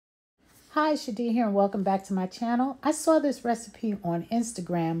Hi, Shadi here and welcome back to my channel. I saw this recipe on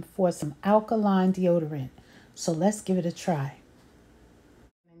Instagram for some alkaline deodorant, so let's give it a try.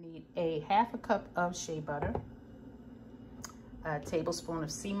 I need a half a cup of shea butter, a tablespoon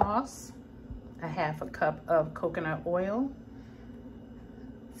of sea moss, a half a cup of coconut oil,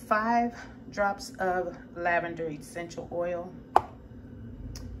 5 drops of lavender essential oil,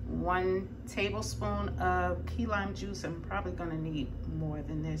 1 tablespoon of key lime juice. I'm probably going to need more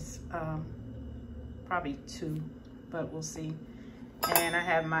than this, probably 2, but we'll see. And I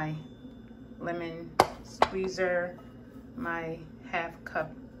have my lemon squeezer, my half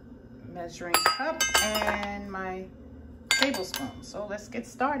cup measuring cup, and my tablespoon. So let's get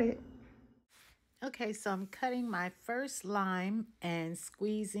started. Okay, so I'm cutting my first lime and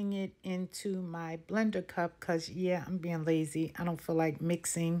squeezing it into my blender cup because, yeah, I'm being lazy. I don't feel like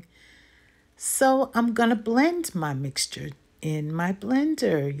mixing. So I'm going to blend my mixture in my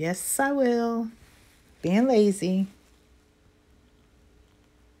blender. Yes, I will. Being lazy.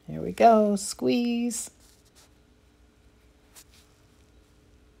 Here we go. Squeeze.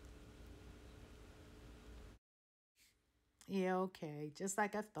 Yeah, okay. Just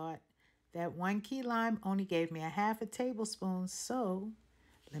like I thought. That 1 key lime only gave me a half a tablespoon, so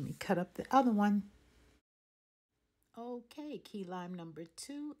let me cut up the other one. Okay, key lime number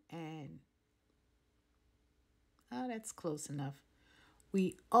 2, and oh, that's close enough.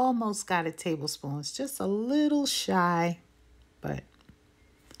 We almost got a tablespoon. It's just a little shy, but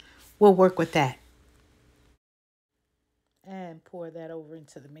we'll work with that. And pour that over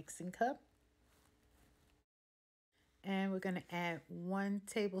into the mixing cup. And we're going to add 1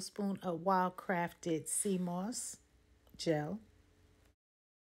 tablespoon of wild crafted sea moss gel.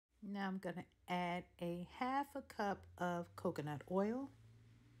 Now I'm going to add a half a cup of coconut oil.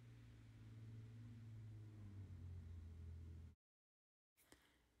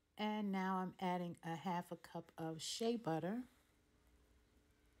 And now I'm adding a half a cup of shea butter.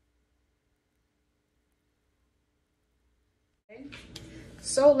 Okay.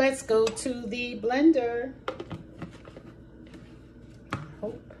 So let's go to the blender. I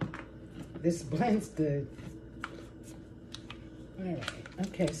hope this blends good. All right.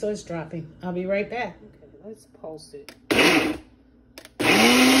 Okay, so it's dropping. I'll be right back. Okay, let's pulse it.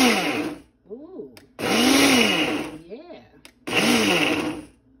 Ooh. Yeah.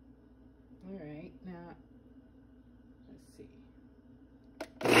 All right, now let's see.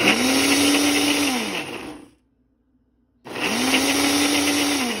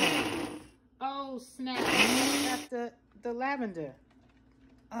 Oh snap! Got the lavender.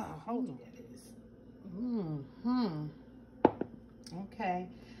 Oh, hold on. That is. Okay.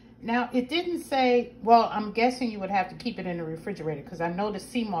 Now it didn't say. Well, I'm guessing you would have to keep it in the refrigerator because I know the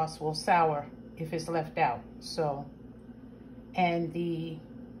sea moss will sour if it's left out. So, and the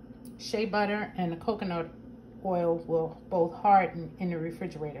shea butter and the coconut oil will both harden in the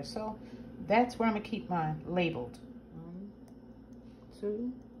refrigerator. So that's where I'm gonna keep mine labeled. 1,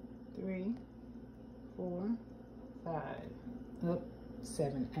 2, 3, 4, 5. Oh,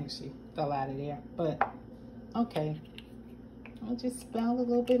 7 actually fell out of there, but okay. I'll just smell a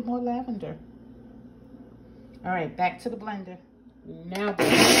little bit more lavender. All right, back to the blender. Now,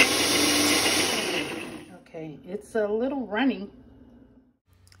 okay, it's a little runny.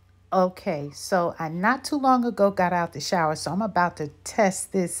 Okay, so I not too long ago got out the shower, so I'm about to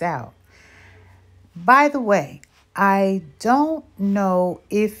test this out. By the way, I don't know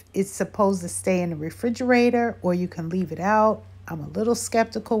if it's supposed to stay in the refrigerator or you can leave it out. I'm a little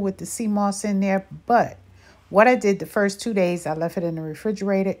skeptical with the sea moss in there, but what I did the first 2 days, I left it in the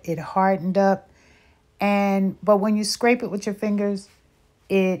refrigerator. It hardened up, but when you scrape it with your fingers,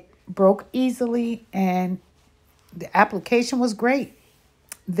 it broke easily, and the application was great.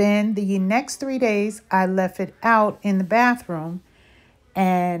 Then the next 3 days, I left it out in the bathroom,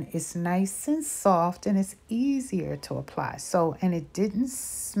 and it's nice and soft, and it's easier to apply. So, and it didn't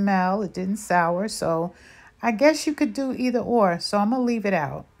smell, it didn't sour. So I guess you could do either or. So I'm gonna leave it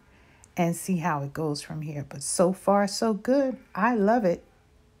out and see how it goes from here. But so far, so good. I love it.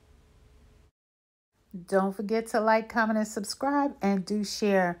 Don't forget to like, comment, and subscribe, and do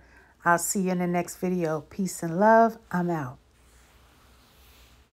share. I'll see you in the next video. Peace and love. I'm out.